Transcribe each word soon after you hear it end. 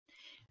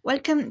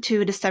Welcome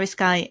to the Starry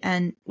Sky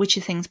and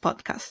Witchy Things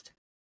podcast.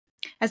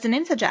 As the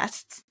name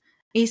suggests,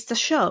 it's a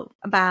show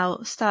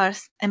about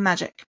stars and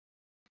magic.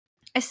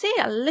 I say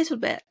a little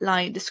bit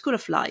like the School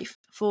of Life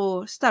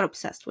for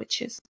star-obsessed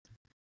witches.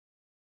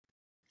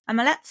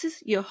 I'm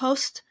Alexis, your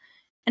host,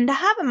 and I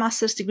have a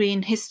master's degree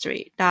in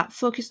history that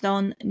focused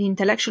on the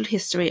intellectual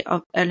history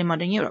of early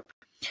modern Europe.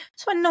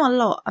 So I know a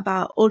lot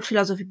about old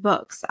philosophy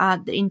books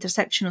at the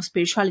intersection of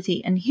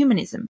spirituality and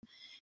humanism,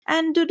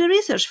 and do the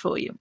research for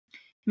you,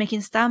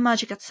 making star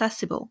magic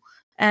accessible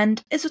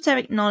and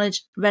esoteric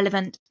knowledge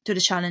relevant to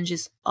the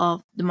challenges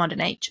of the modern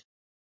age.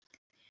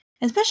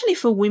 Especially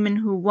for women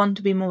who want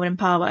to be more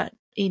empowered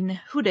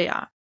in who they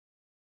are,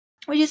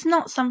 which is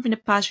not something the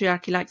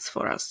patriarchy likes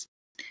for us.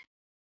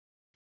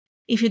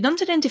 If you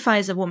don't identify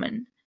as a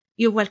woman,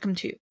 you're welcome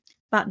to,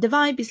 but the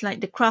vibe is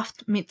like the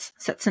craft meets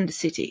Sex and the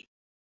City.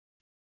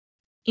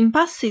 In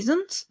past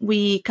seasons,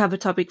 we cover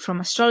topics from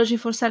astrology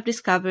for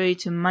self-discovery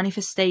to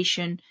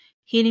manifestation,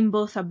 healing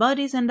both our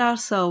bodies and our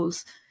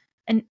souls,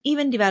 and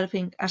even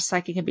developing our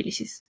psychic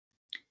abilities.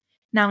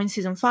 Now in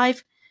Season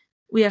 5,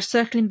 we are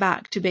circling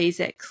back to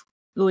basics,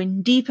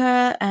 going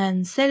deeper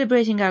and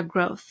celebrating our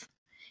growth.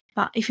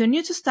 But if you're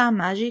new to star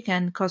magic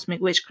and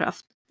cosmic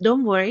witchcraft,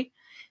 don't worry,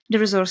 the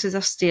resources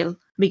are still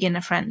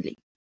beginner-friendly.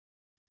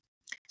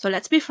 So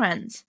let's be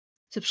friends.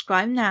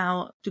 Subscribe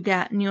now to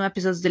get new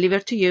episodes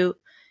delivered to you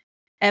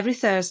every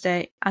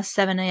Thursday at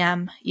 7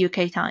 a.m.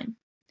 UK time.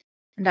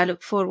 And I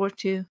look forward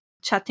to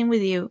chatting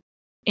with you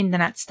in the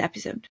next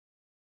episode.